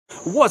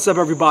What's up,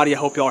 everybody? I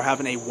hope y'all are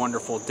having a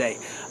wonderful day.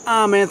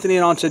 I'm Anthony,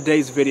 and on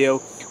today's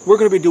video we're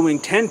going to be doing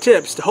 10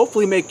 tips to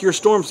hopefully make your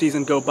storm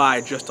season go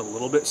by just a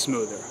little bit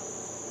smoother.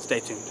 Stay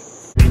tuned.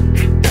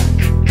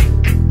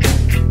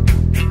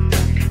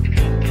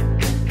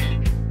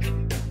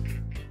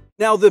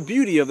 Now, the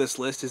beauty of this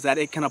list is that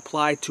it can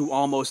apply to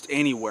almost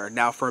anywhere.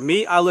 Now, for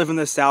me, I live in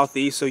the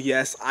southeast, so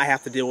yes, I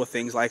have to deal with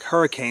things like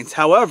hurricanes.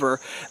 However,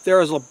 there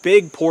is a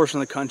big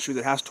portion of the country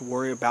that has to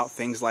worry about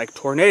things like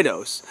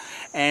tornadoes.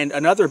 And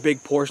another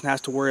big portion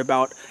has to worry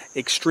about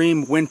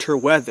extreme winter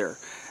weather.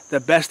 The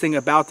best thing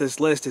about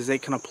this list is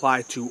it can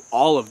apply to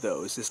all of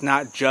those. It's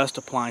not just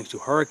applying to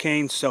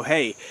hurricanes. So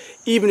hey,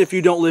 even if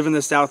you don't live in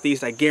the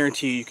southeast, I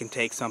guarantee you can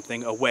take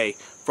something away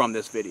from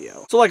this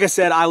video. So like I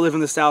said, I live in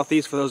the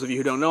southeast. For those of you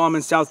who don't know, I'm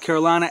in South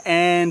Carolina,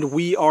 and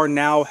we are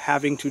now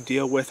having to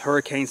deal with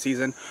hurricane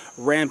season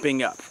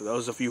ramping up. For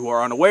those of you who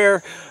are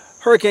unaware,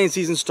 hurricane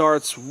season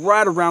starts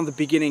right around the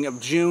beginning of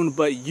June,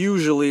 but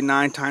usually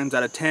 9 times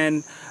out of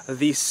 10,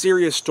 the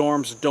serious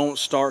storms don't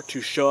start to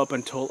show up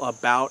until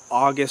about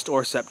August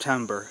or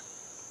September.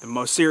 The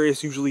most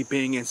serious usually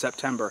being in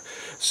September.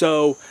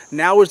 So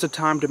now is the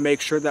time to make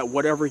sure that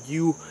whatever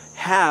you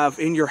have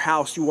in your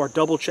house, you are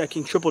double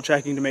checking, triple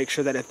checking to make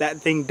sure that if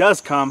that thing does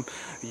come,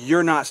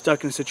 you're not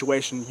stuck in a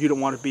situation you don't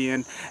want to be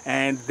in.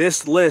 And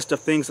this list of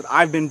things that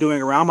I've been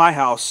doing around my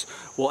house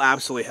will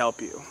absolutely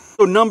help you.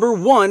 So number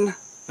 1,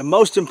 the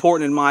most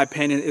important in my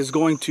opinion, is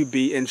going to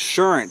be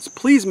insurance.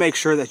 Please make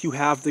sure that you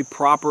have the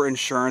proper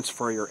insurance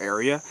for your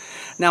area.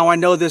 Now, I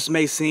know this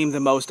may seem the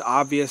most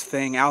obvious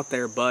thing out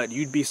there, but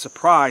you'd be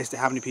surprised at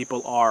how many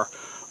people are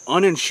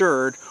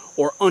uninsured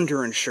or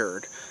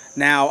underinsured.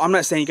 Now, I'm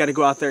not saying you got to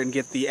go out there and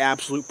get the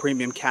absolute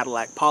premium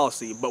Cadillac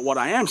policy, but what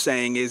I am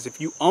saying is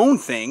if you own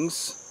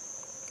things,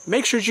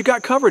 make sure you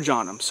got coverage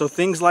on them. So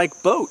things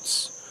like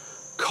boats,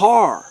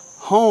 car,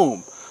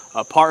 home,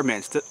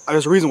 apartments.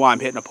 There's a reason why I'm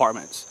hitting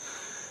apartments.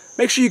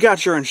 Make sure you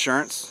got your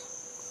insurance.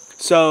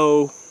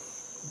 So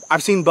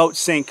I've seen boats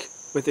sink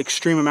with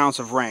extreme amounts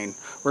of rain,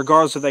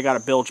 regardless if they got a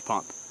bilge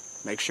pump.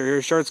 Make sure your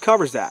insurance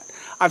covers that.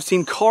 I've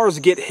seen cars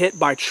get hit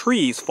by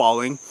trees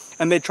falling,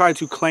 and they try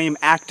to claim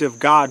act of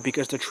God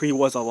because the tree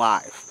was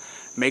alive.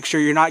 Make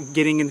sure you're not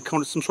getting in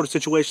some sort of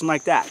situation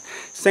like that.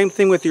 Same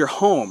thing with your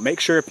home. Make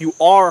sure if you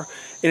are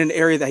in an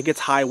area that gets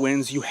high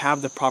winds, you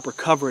have the proper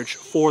coverage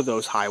for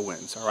those high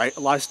winds, all right?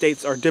 A lot of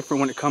states are different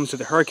when it comes to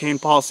the hurricane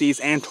policies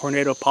and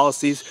tornado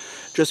policies.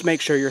 Just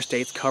make sure your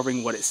state's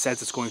covering what it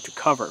says it's going to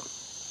cover.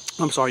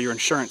 Your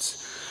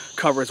insurance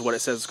covers what it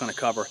says it's going to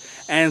cover.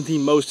 And the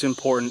most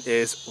important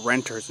is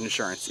renter's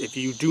insurance. If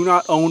you do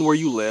not own where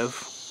you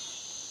live,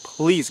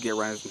 please get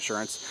renter's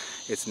insurance.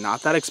 It's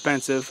not that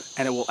expensive,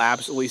 and it will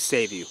absolutely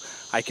save you.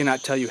 I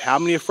cannot tell you how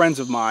many friends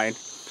of mine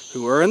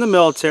who are in the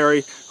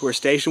military, who are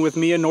stationed with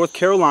me in North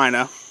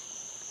Carolina,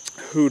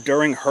 who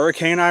during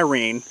Hurricane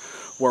Irene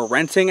were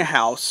renting a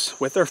house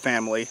with their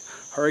family.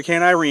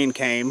 Hurricane Irene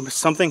came,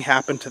 something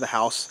happened to the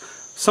house,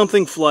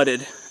 something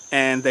flooded,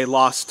 and they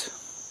lost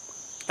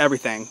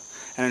everything.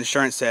 And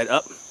insurance said,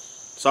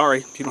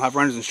 sorry, you don't have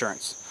renter's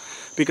insurance.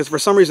 Because for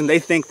some reason they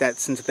think that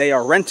since they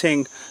are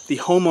renting, the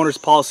homeowner's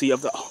policy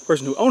of the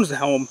person who owns the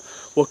home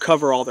will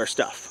cover all their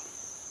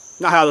stuff.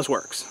 Not how this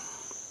works.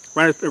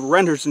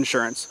 Renter's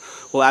insurance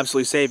will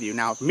absolutely save you.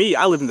 Now, me,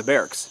 I live in the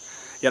barracks,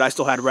 yet I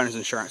still had renter's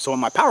insurance. So when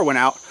my power went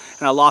out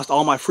and I lost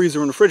all my freezer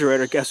and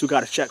refrigerator, guess who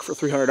got a check for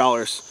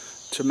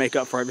 $300 to make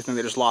up for everything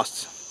they just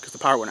lost because the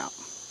power went out?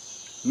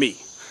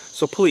 Me.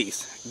 So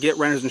please, get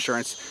renter's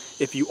insurance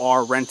if you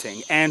are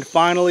renting. And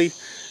finally,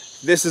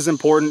 this is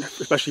important,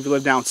 especially if you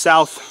live down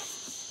south.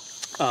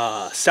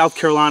 South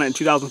Carolina in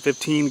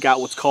 2015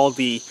 got what's called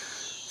the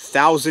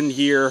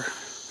 1,000-year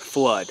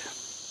flood.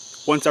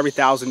 Once every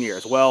 1,000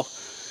 years. Well,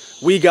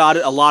 we got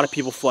it. A lot of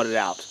people flooded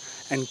out.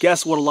 And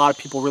guess what a lot of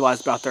people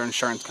realized about their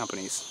insurance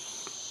companies?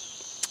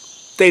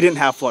 They didn't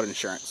have flood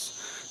insurance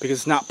because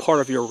it's not part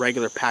of your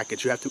regular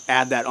package. You have to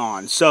add that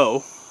on. So,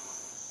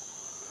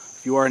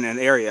 if you are in an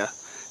area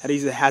that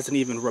either has an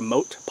even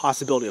remote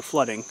possibility of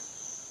flooding,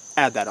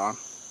 add that on.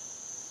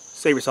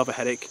 Save yourself a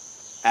headache.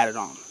 Add it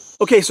on.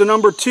 Okay, so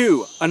number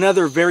 2,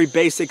 another very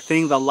basic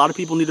thing that a lot of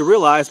people need to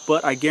realize,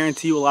 but I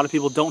guarantee you a lot of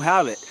people don't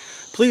have it.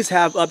 Please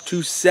have up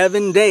to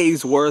 7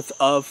 days worth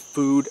of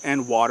food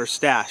and water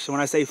stashed. So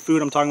when I say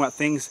food, I'm talking about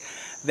things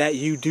that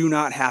you do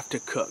not have to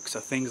cook. So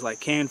things like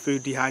canned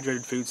food,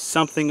 dehydrated food,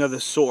 something of the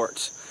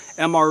sort.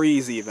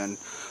 MREs even,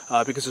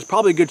 because there's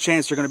probably a good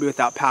chance you're going to be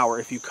without power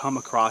if you come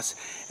across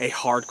a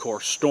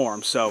hardcore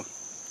storm. So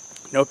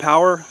no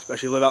power, especially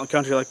if you live out in the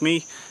country like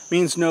me,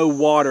 means no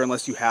water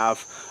unless you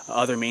have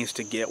other means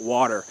to get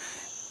water.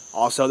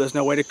 Also, there's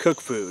no way to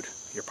cook food.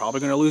 You're probably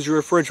going to lose your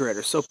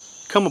refrigerator, so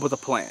come up with a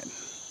plan.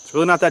 It's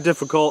really not that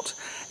difficult,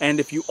 and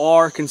if you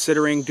are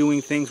considering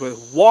doing things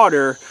with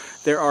water,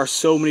 there are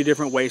so many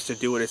different ways to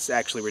do it, it's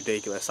actually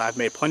ridiculous. I've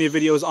made plenty of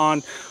videos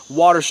on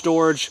water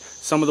storage.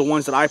 Some of the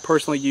ones that I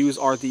personally use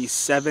are the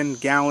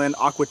 7-gallon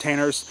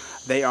Aquatainors.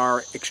 They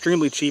are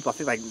extremely cheap, I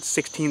think like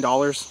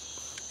 $16.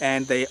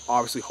 And they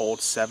obviously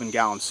hold 7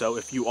 gallons. So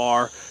if you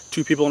are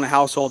 2 people in a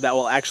household, that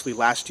will actually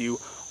last you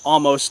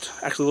almost,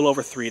 actually a little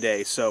over 3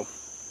 days. So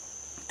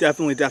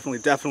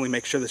definitely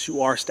make sure that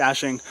you are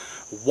stashing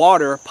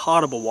water,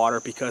 potable water,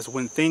 because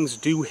when things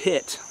do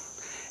hit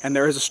and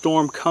there is a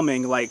storm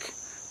coming like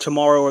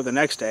tomorrow or the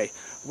next day,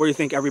 where do you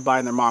think everybody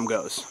and their mom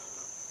goes?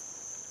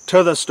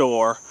 To the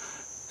store,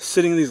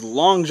 sitting in these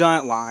long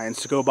giant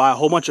lines to go buy a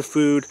whole bunch of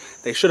food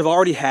they should have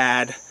already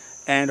had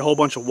and a whole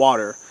bunch of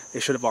water they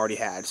should have already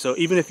had. So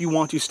even if you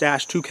want to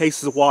stash 2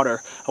 cases of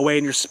water away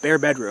in your spare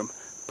bedroom,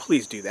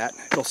 please do that.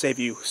 It'll save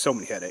you so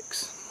many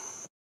headaches.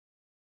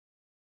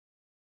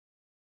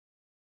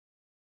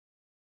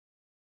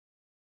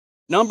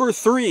 Number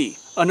 3,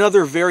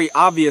 another very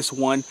obvious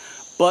one,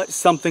 but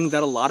something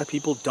that a lot of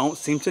people don't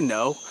seem to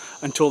know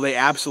until they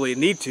absolutely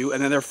need to,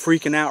 and then they're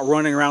freaking out,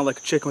 running around like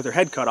a chicken with their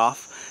head cut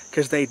off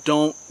because they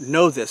don't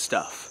know this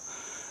stuff.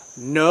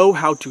 Know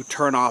how to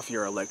turn off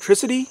your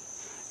electricity,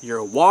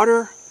 your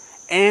water,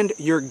 and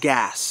your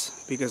gas,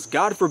 because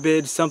God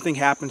forbid something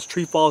happens,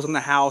 tree falls in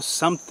the house,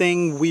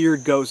 something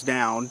weird goes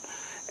down,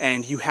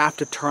 and you have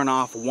to turn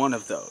off one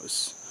of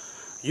those.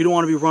 You don't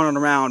want to be running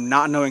around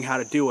not knowing how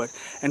to do it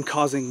and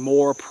causing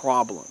more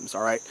problems,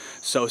 all right?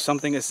 So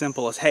something as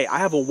simple as, hey, I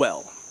have a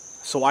well,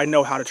 so I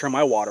know how to turn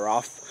my water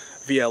off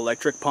via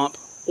electric pump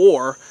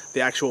or the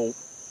actual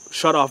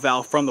shut-off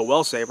valve from the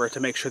well saver to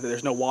make sure that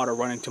there's no water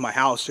running to my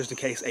house just in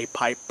case a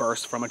pipe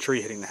bursts from a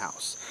tree hitting the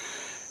house.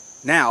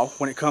 Now,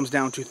 when it comes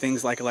down to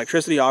things like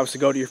electricity, obviously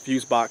go to your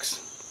fuse box,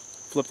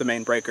 flip the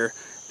main breaker.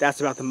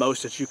 That's about the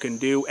most that you can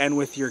do. And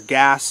with your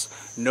gas,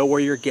 know where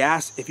your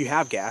gas, if you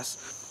have gas,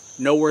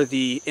 know where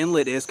the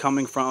inlet is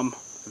coming from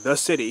the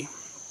city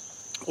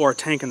or a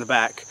tank in the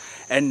back,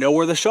 and know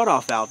where the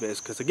shutoff valve is,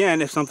 because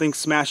again, if something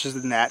smashes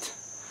in that,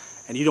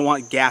 and you don't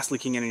want gas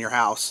leaking in your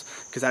house,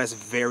 because that is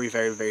very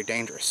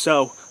dangerous.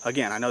 So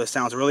again, I know this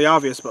sounds really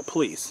obvious, but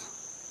please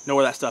know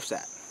where that stuff's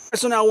at.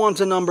 So now on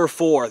to number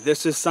 4.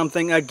 This is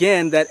something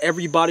again that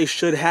everybody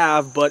should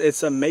have, but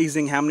it's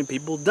amazing how many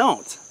people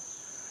don't.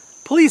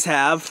 Please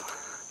have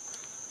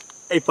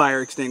a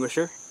fire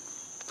extinguisher.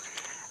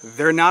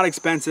 They're not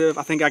expensive.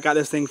 I think I got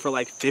this thing for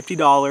like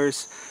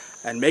 $50.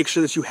 And make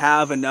sure that you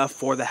have enough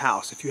for the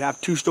house. If you have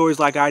 2 stories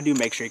like I do,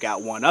 make sure you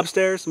got one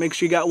upstairs, make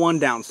sure you got one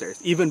downstairs.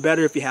 Even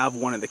better if you have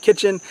one in the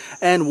kitchen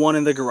and one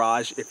in the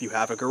garage if you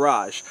have a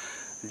garage.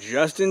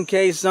 Just in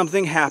case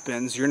something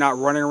happens, you're not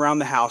running around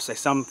the house, say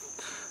some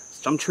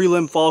tree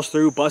limb falls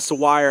through, busts a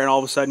wire, and all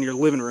of a sudden your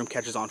living room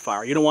catches on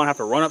fire. You don't want to have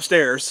to run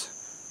upstairs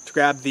to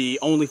grab the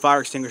only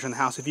fire extinguisher in the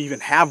house if you even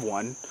have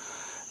one,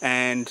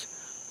 and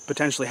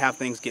potentially have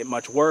things get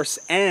much worse.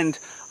 And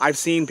I've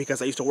seen,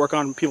 because I used to work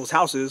on people's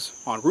houses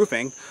on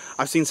roofing,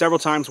 I've seen several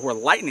times where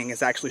lightning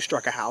has actually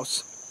struck a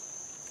house,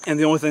 and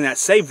the only thing that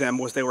saved them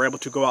was they were able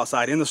to go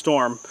outside in the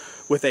storm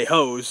with a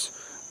hose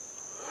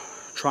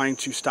trying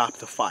to stop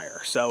the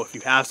fire. So if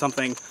you have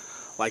something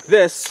like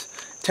this,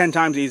 10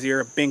 times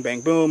easier, bing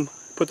bang boom,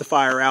 put the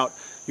fire out,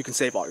 you can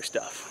save all your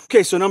stuff.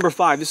 Okay, so number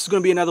 5, this is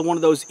going to be another one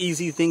of those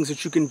easy things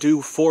that you can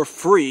do for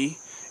free.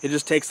 It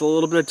just takes a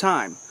little bit of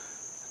time.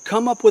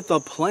 Come up with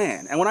a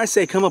plan. And when I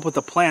say come up with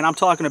a plan, I'm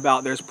talking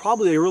about there's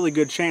probably a really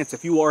good chance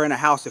if you are in a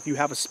house, if you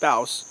have a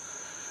spouse,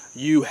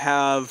 you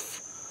have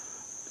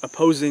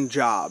opposing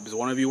jobs.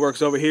 One of you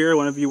works over here,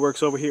 one of you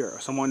works over here.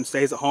 Someone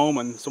stays at home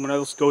and someone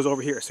else goes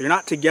over here. So you're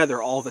not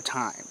together all the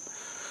time.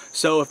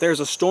 So if there's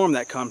a storm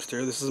that comes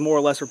through, this is more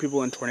or less for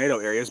people in tornado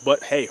areas,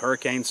 but hey,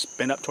 hurricanes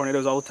spin up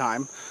tornadoes all the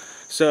time.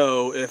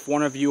 So if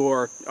one of you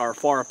are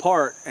far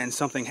apart and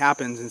something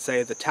happens and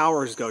say the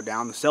towers go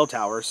down, the cell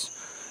towers,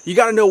 you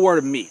got to know where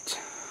to meet.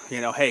 You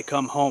know, hey,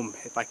 come home.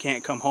 If I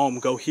can't come home,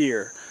 go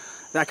here.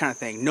 That kind of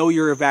thing. Know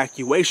your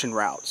evacuation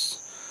routes.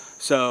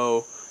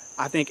 So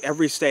I think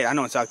every state, I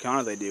know in South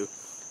Carolina they do,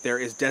 there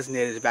is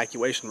designated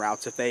evacuation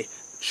routes if they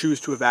choose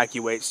to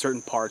evacuate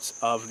certain parts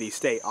of the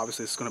state.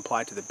 Obviously, this is going to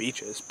apply to the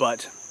beaches,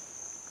 but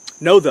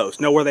know those.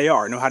 Know where they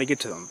are. Know how to get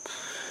to them.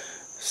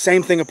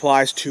 Same thing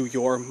applies to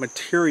your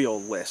material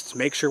lists.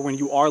 Make sure when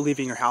you are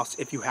leaving your house,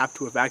 if you have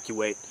to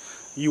evacuate,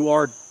 you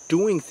are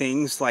doing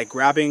things like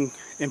grabbing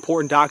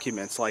important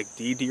documents like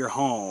deed to your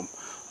home,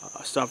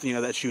 stuff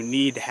that you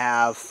need to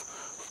have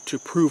to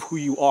prove who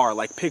you are,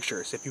 like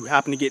pictures. If you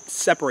happen to get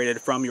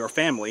separated from your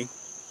family,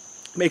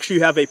 make sure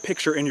you have a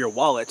picture in your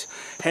wallet.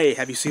 Hey,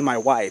 have you seen my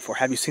wife? Or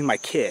have you seen my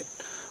kid?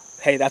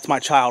 Hey, that's my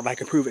child and I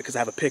can prove it because I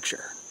have a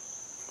picture.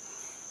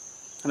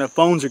 I know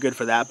phones are good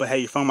for that, but hey,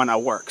 your phone might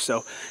not work.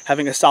 So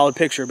having a solid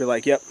picture, be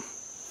like, yep,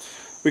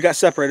 we got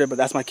separated, but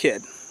that's my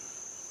kid.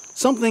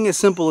 Something as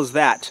simple as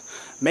that,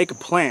 make a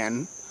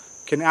plan,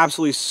 can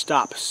absolutely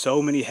stop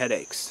so many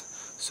headaches.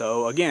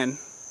 So again,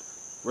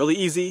 really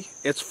easy,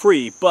 it's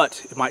free,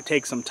 but it might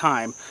take some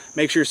time.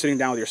 Make sure you're sitting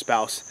down with your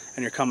spouse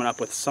and you're coming up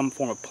with some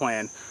form of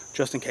plan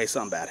just in case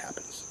something bad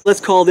happens. Let's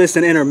call this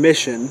an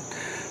intermission.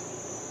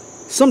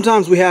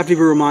 Sometimes we have to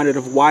be reminded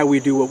of why we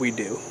do what we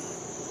do.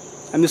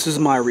 And this is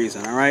my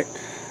reason, all right?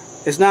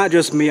 It's not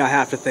just me I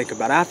have to think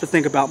about. I have to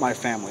think about my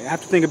family. I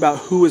have to think about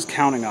who is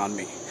counting on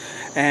me.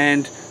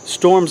 And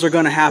storms are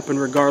going to happen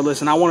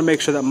regardless, and I want to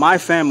make sure that my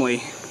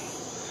family,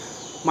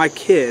 my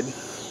kid,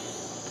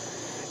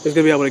 is going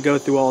to be able to go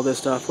through all this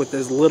stuff with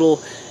as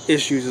little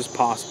issues as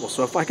possible.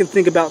 So if I can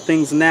think about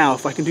things now,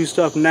 if I can do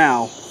stuff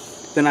now,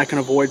 then I can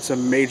avoid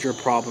some major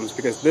problems,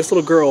 because this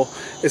little girl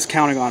is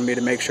counting on me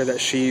to make sure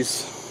that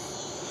she's,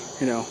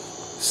 you know,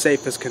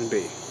 safe as can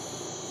be.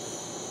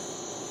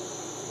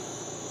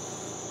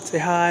 Say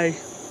hi.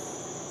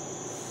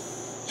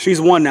 She's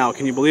 1 now,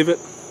 can you believe it?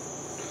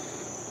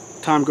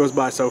 Time goes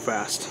by so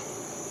fast.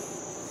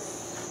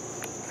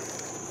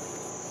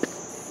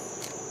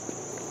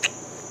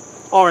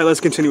 All right, let's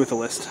continue with the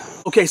list.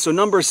 Okay, so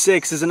number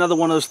 6 is another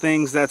one of those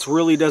things that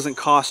really doesn't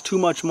cost too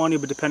much money,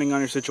 but depending on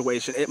your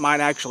situation, it might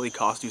actually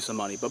cost you some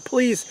money. But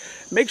please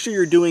make sure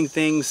you're doing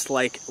things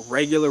like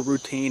regular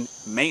routine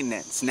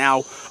maintenance.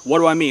 Now, what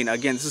do I mean?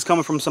 Again, this is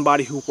coming from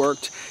somebody who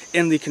worked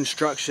in the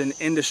construction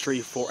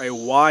industry for a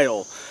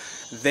while.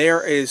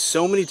 There is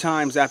so many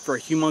times after a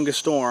humongous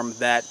storm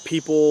that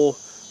people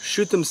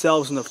shoot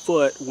themselves in the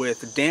foot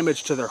with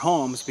damage to their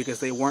homes because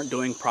they weren't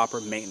doing proper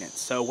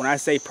maintenance. So when I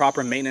say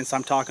proper maintenance,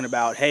 I'm talking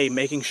about, hey,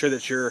 making sure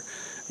that you're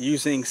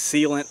using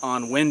sealant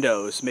on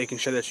windows, making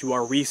sure that you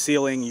are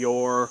resealing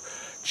your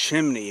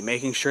chimney,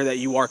 making sure that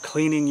you are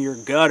cleaning your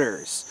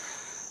gutters.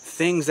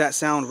 Things that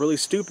sound really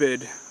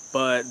stupid,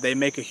 but they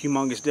make a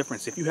humongous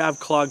difference. If you have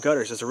clogged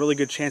gutters, there's a really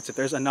good chance if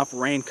there's enough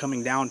rain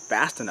coming down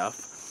fast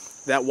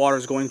enough, that water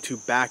is going to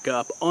back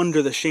up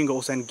under the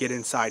shingles and get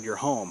inside your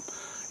home.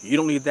 You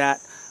don't need that.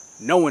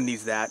 No one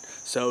needs that.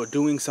 So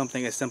doing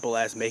something as simple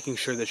as making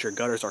sure that your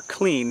gutters are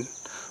clean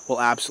will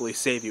absolutely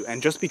save you.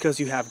 And just because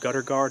you have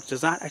gutter guards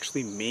does not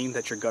actually mean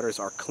that your gutters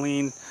are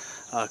clean,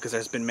 because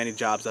there's been many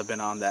jobs I've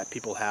been on that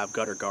people have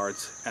gutter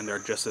guards and they're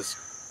just as,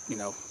 you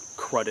know,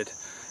 cruddy,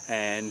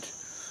 and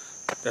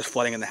there's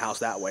flooding in the house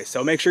that way.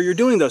 So make sure you're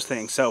doing those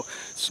things. So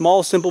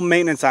small, simple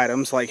maintenance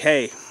items like,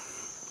 hey,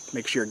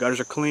 make sure your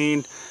gutters are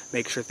clean,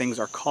 make sure things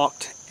are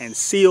caulked and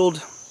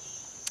sealed,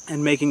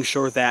 and making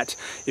sure that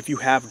if you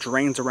have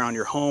drains around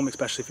your home,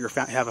 especially if you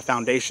have a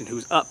foundation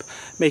who's up,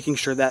 making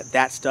sure that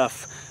that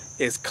stuff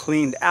is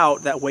cleaned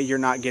out. That way you're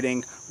not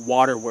getting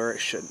water where it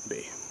shouldn't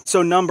be.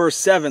 So number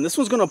 7, this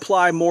one's going to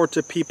apply more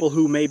to people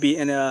who may be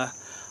in a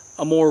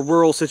more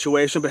rural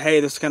situation, but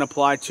hey, this can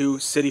apply to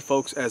city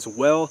folks as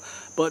well.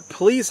 But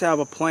please have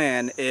a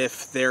plan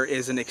if there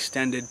is an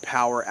extended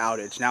power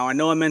outage. Now, I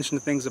know I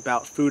mentioned things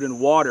about food and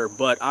water,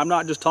 but I'm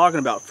not just talking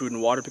about food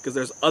and water, because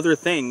there's other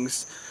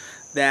things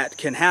that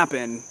can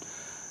happen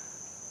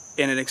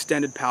in an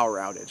extended power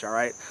outage. All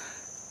right,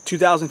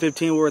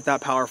 2015 we were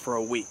without power for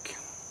a week.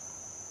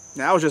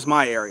 Now, that was just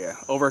my area.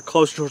 Over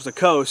close towards the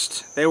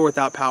coast, they were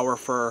without power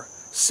for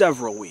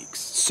several weeks.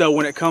 So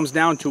when it comes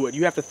down to it,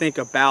 you have to think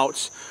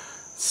about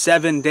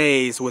 7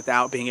 days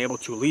without being able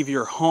to leave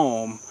your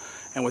home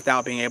and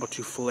without being able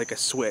to flick a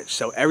switch.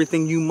 So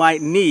everything you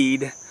might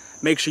need,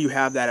 make sure you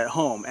have that at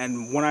home.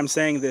 And when I'm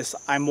saying this,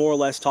 I'm more or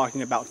less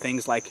talking about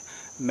things like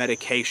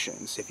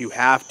medications. If you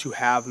have to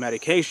have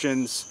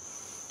medications,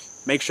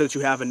 make sure that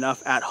you have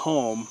enough at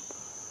home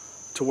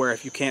to where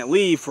if you can't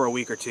leave for a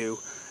week or two,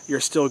 you're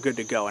still good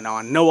to go. And now,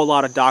 I know a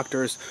lot of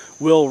doctors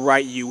will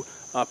write you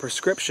a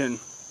prescription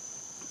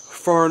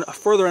for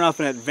further enough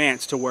in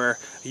advance to where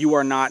you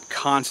are not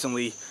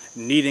constantly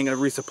needing a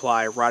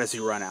resupply right as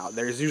you run out.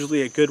 There's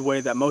usually a good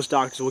way that most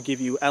doctors will give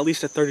you at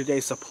least a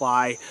 30-day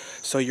supply,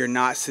 so you're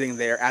not sitting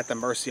there at the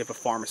mercy of a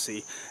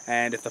pharmacy.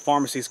 And if the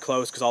pharmacy is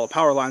closed because all the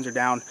power lines are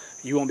down,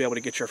 you won't be able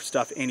to get your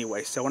stuff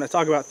anyway. So when I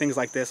talk about things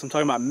like this, I'm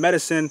talking about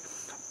medicine,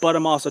 but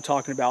I'm also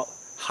talking about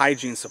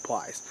hygiene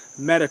supplies,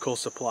 medical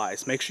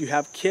supplies. Make sure you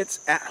have kits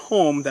at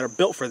home that are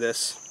built for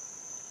this.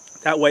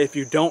 That way, if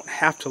you don't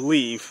have to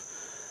leave,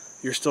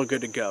 you're still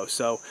good to go.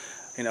 So,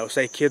 you know,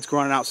 say kids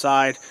running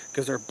outside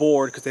because they're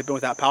bored because they've been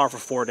without power for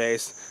 4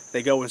 days.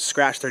 They go and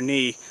scratch their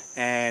knee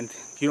and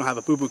you don't have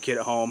a boo-boo kit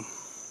at home.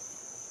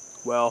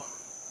 Well,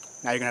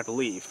 now you're gonna have to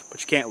leave,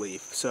 but you can't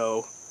leave.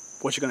 So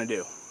what you gonna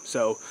do?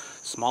 So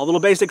small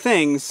little basic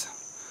things.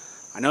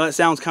 I know that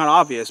sounds kind of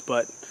obvious,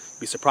 but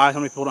be surprised how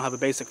many people don't have a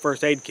basic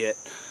first aid kit.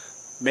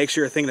 Make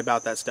sure you're thinking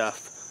about that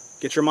stuff.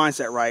 Get your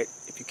mindset right.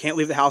 If you can't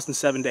leave the house in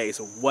 7 days,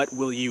 what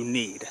will you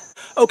need?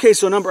 Okay,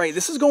 so number 8,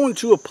 this is going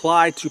to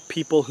apply to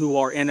people who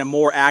are in a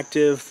more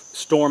active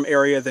storm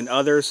area than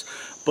others,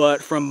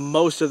 but from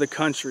most of the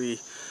country,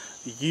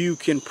 you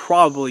can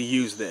probably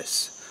use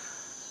this.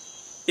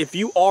 If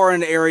you are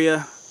in an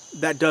area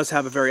that does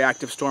have a very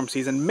active storm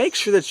season, make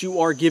sure that you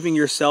are giving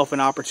yourself an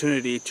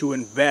opportunity to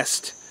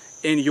invest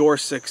in your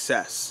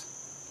success.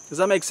 Does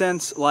that make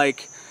sense?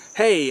 Like,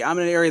 hey, I'm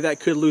in an area that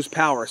could lose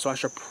power, so I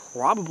should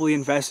probably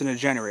invest in a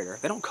generator.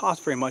 They don't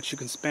cost very much. You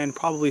can spend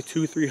probably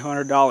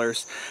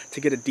 $200–300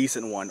 to get a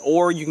decent one.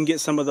 Or you can get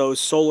some of those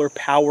solar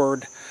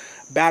powered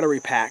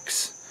battery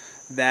packs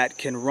that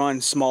can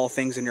run small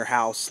things in your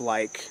house,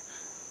 like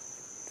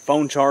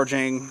phone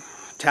charging,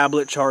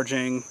 tablet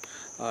charging,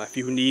 if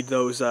you need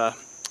those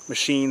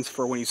machines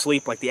for when you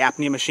sleep, like the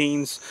apnea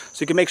machines.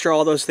 So you can make sure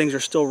all those things are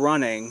still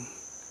running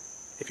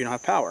if you don't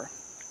have power.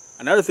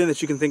 Another thing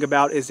that you can think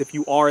about is if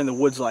you are in the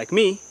woods like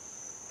me,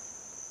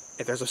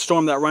 if there's a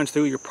storm that runs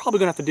through, you're probably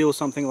going to have to deal with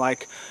something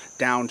like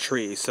downed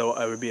trees. So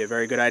it would be a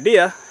very good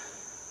idea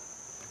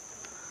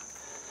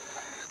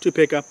to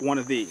pick up one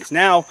of these.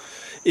 Now,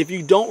 if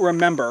you don't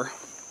remember,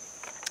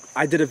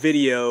 I did a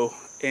video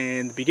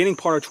in the beginning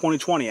part of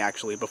 2020,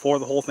 actually, before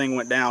the whole thing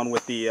went down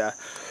with the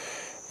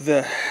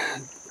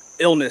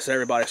illness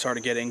everybody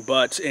started getting.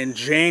 But in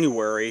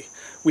January,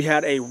 we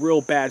had a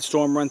real bad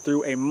storm run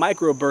through. A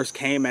microburst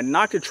came and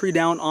knocked a tree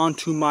down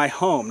onto my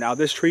home. Now,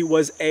 this tree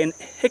was a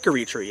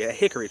hickory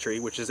tree,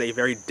 which is a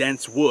very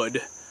dense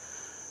wood,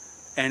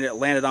 and it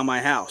landed on my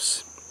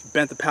house.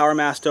 Bent the power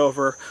mast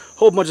over, a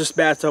whole bunch of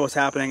bad stuff was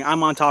happening.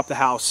 I'm on top of the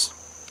house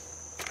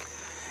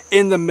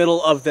in the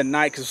middle of the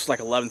night, because it was like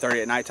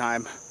 11:30 at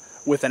nighttime,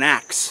 with an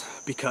axe,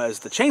 because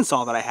the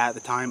chainsaw that I had at the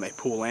time, a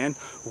Poulan,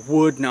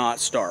 would not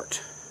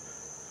start.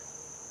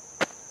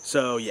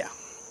 So yeah.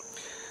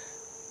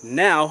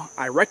 Now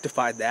I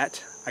rectified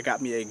that. I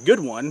got me a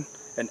good one,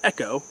 an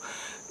Echo,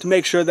 to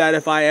make sure that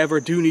if I ever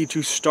do need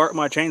to start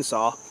my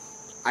chainsaw,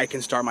 I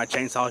can start my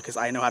chainsaw, because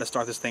I know how to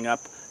start this thing up.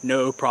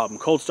 No problem.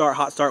 Cold start,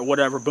 hot start,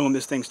 whatever, boom,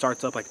 this thing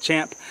starts up like a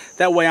champ.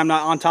 That way I'm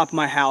not on top of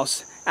my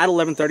house at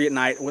 11:30 at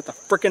night with a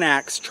frickin'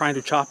 axe trying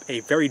to chop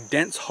a very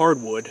dense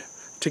hardwood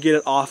to get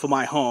it off of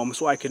my home,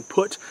 so I can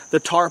put the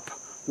tarp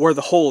where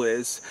the hole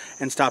is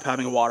and stop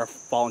having water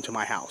fall into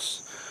my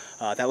house.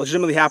 That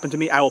legitimately happened to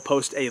me. I will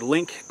post a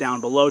link down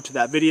below to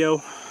that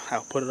video.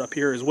 I'll put it up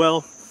here as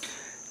well,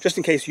 just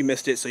in case you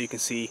missed it, so you can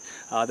see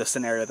the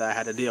scenario that I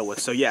had to deal with.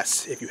 So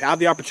yes, if you have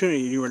the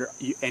opportunity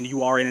and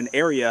you are in an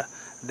area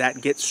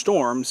that gets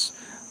storms,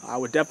 I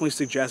would definitely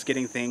suggest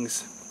getting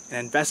things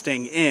and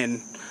investing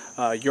in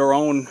your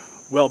own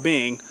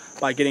well-being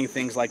by getting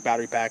things like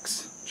battery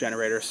packs,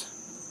 generators,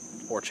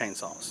 or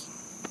chainsaws.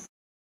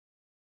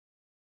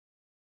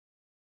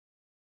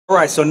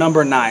 Alright, so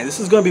number 9.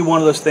 This is going to be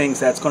one of those things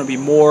that's going to be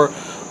more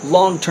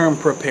long-term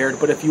prepared,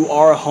 but if you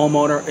are a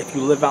homeowner, if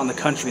you live out in the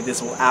country,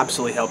 this will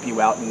absolutely help you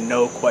out,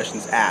 no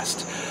questions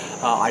asked.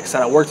 Like I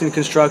said, I worked in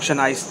construction.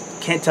 I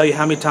can't tell you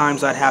how many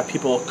times I'd have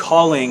people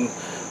calling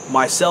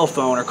my cell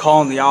phone or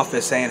calling the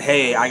office saying,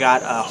 hey, I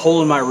got a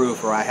hole in my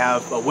roof, or I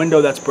have a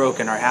window that's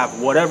broken, or I have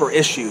whatever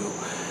issue,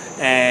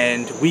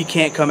 and we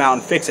can't come out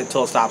and fix it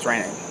till it stops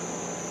raining.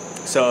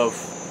 So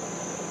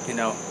if, you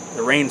know,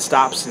 the rain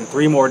stops in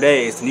 3 more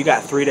days, then you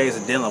got 3 days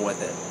of dealing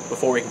with it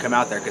before we can come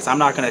out there, because I'm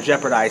not going to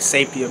jeopardize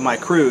safety of my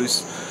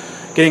crews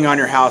getting on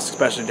your house,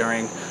 especially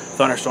during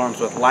thunderstorms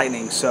with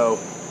lightning. So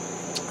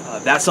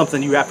that's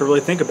something you have to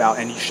really think about,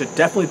 and you should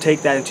definitely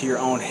take that into your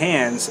own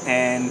hands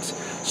and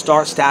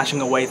start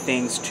stashing away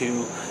things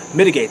to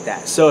mitigate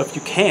that. So if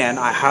you can,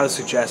 I highly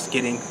suggest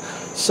getting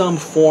some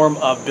form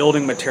of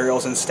building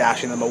materials and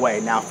stashing them away.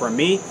 Now for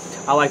me,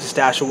 I like to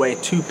stash away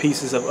 2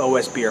 pieces of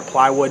OSB or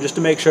plywood, just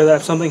to make sure that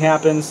if something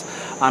happens,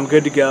 I'm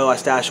good to go. I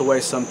stash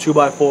away some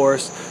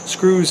 2x4s,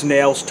 screws,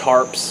 nails,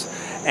 tarps,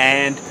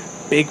 and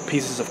big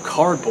pieces of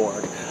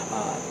cardboard.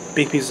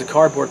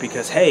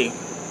 Because hey,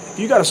 if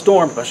you got a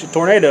storm, especially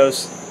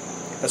tornadoes,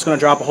 that's going to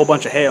drop a whole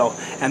bunch of hail,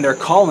 and they're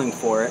calling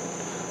for it,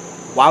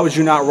 why would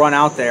you not run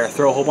out there,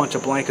 throw a whole bunch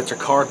of blankets or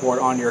cardboard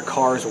on your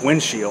car's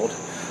windshield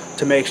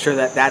to make sure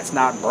that that's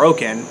not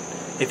broken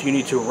if you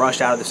need to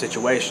rush out of the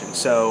situation?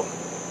 So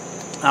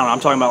I don't know, I'm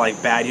talking about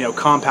like bad, you know,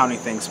 compounding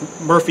things.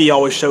 Murphy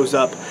always shows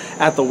up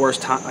at the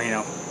worst time, you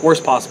know,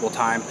 worst possible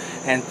time,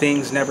 and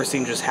things never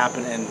seem to just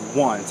happen in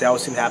ones. They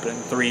always seem to happen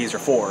in 3s or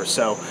 4s.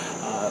 So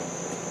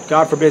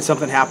God forbid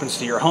something happens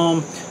to your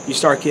home, you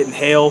start getting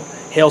hail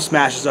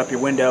smashes up your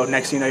window,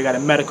 next thing you know, you got a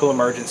medical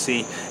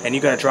emergency, and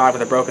you got to drive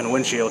with a broken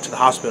windshield to the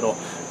hospital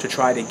to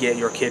try to get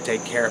your kid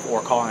taken care of, or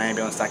call an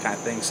ambulance, that kind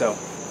of thing. So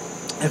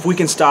if we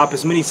can stop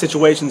as many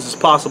situations as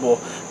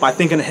possible by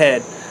thinking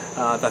ahead,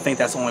 I think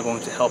that's only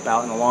going to help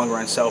out in the long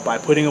run. So by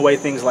putting away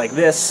things like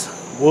this,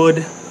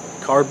 wood,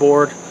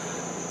 cardboard,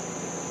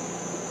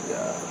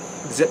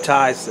 zip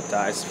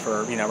ties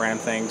for, you know, random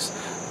things,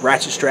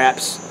 ratchet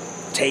straps,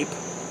 tape,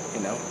 you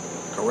know,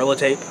 Gorilla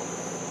tape,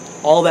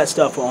 all that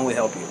stuff will only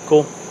help you.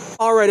 Cool?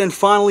 Alright, and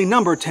finally,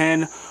 number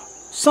 10,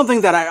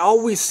 something that I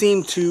always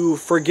seem to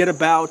forget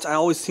about, I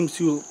always seem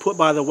to put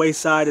by the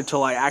wayside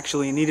until I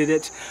actually needed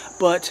it,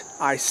 but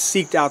I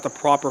seeked out the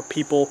proper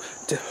people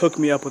to hook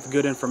me up with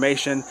good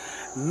information.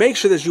 Make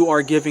sure that you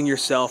are giving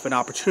yourself an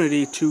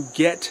opportunity to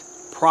get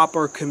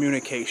proper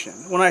communication.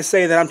 When I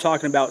say that, I'm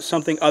talking about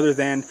something other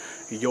than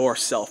your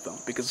cell phone,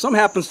 because if something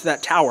happens to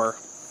that tower,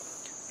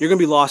 you're going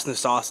to be lost in the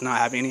sauce and not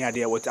have any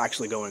idea what's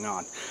actually going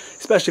on,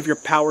 especially if your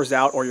power's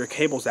out or your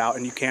cable's out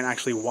and you can't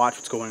actually watch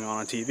what's going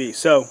on TV.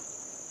 So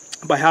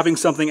by having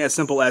something as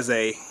simple as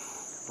a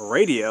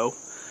radio,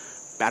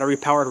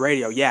 battery-powered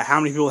radio, yeah, how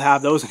many people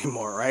have those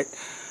anymore, right?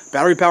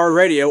 Battery-powered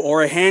radio,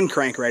 or a hand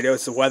crank radio.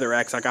 It's the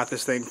WeatherX. I got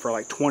this thing for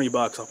like 20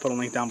 bucks. I'll put a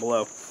link down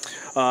below.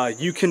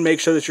 You can make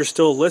sure that you're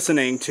still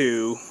listening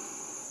to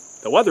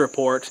the weather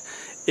report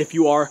if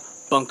you are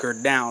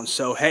bunkered down.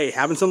 So hey,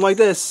 having something like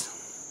this,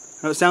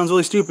 I know it sounds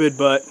really stupid,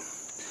 but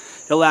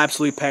it'll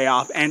absolutely pay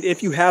off. And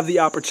if you have the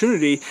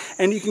opportunity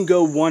and you can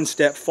go one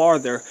step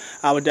farther,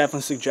 I would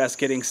definitely suggest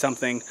getting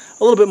something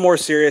a little bit more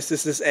serious.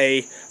 This is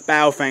a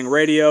Baofeng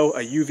radio, a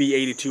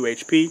UV82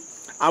 HP.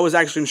 I was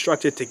actually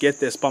instructed to get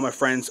this by my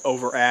friends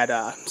over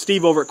at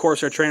Steve over at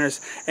Corsair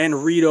Trainers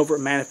and Reed over at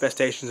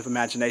Manifestations of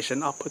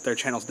Imagination. I'll put their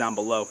channels down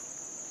below.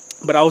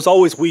 But I was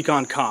always weak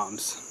on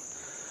comms.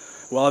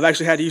 Well, I've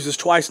actually had to use this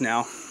twice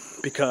now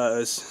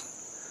because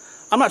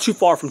I'm not too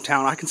far from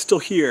town. I can still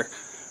hear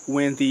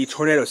when the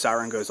tornado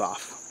siren goes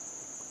off.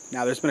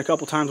 Now, there's been a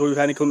couple times where we've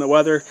had inclement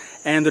weather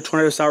and the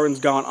tornado siren's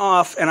gone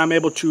off, and I'm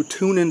able to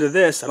tune into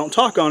this. I don't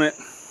talk on it.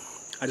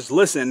 I just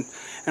listen,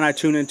 and I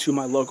tune into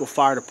my local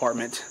fire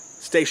department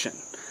station.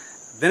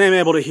 Then I'm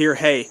able to hear,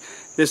 hey,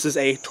 this is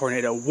a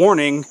tornado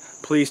warning.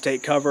 Please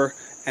take cover.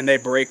 And they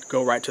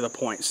go right to the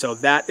point. So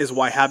that is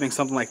why having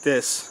something like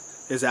this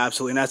is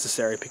absolutely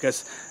necessary,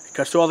 because it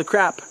cuts through all the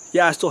crap.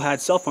 Yeah, I still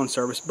had cell phone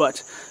service,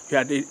 but you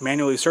had to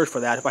manually search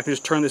for that. If I can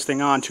just turn this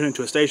thing on, tune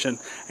into a station,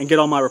 and get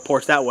all my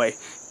reports that way,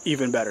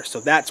 even better.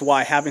 So that's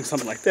why having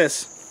something like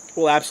this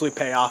will absolutely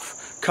pay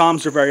off.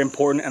 Comms are very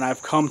important, and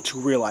I've come to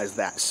realize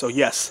that. So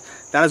yes,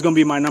 that is going to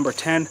be my number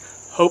 10.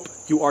 Hope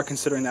you are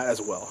considering that as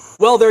well.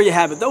 Well, there you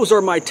have it. Those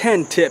are my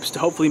 10 tips to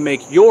hopefully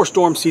make your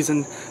storm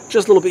season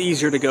just a little bit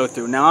easier to go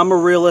through. Now, I'm a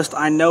realist.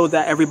 I know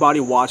that everybody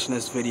watching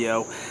this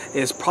video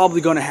is probably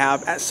going to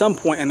have, at some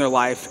point in their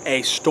life,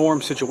 a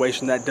storm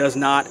situation that does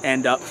not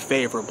end up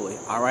favorably.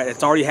 All right,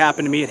 it's already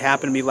happened to me. It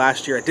happened to me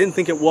last year. I didn't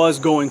think it was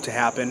going to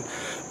happen,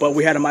 but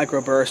we had a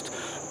microburst,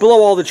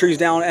 blow all the trees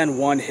down, and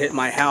one hit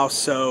my house.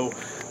 So,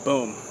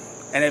 boom.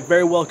 And it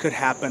very well could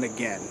happen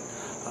again.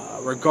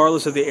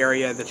 Regardless of the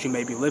area that you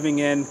may be living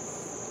in,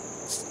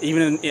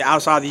 even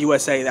outside the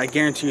USA, I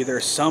guarantee you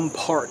there's some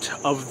part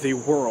of the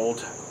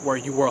world where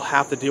you will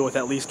have to deal with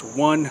at least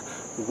one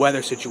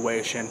weather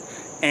situation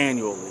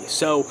annually.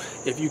 So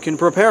if you can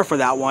prepare for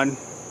that one,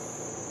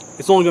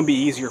 it's only going to be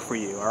easier for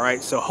you. All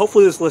right, so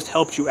hopefully this list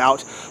helped you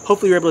out.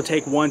 Hopefully you're able to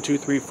take 1, 2,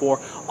 3, 4,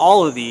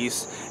 all of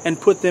these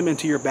and put them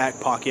into your back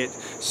pocket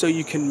so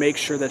you can make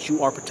sure that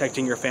you are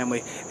protecting your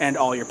family and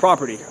all your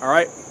property. All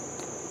right.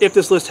 If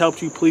this list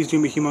helped you, please do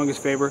me a humongous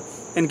favor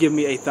and give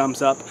me a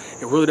thumbs up.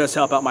 It really does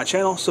help out my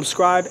channel.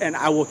 Subscribe, and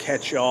I will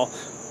catch y'all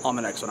on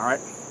the next one, all right?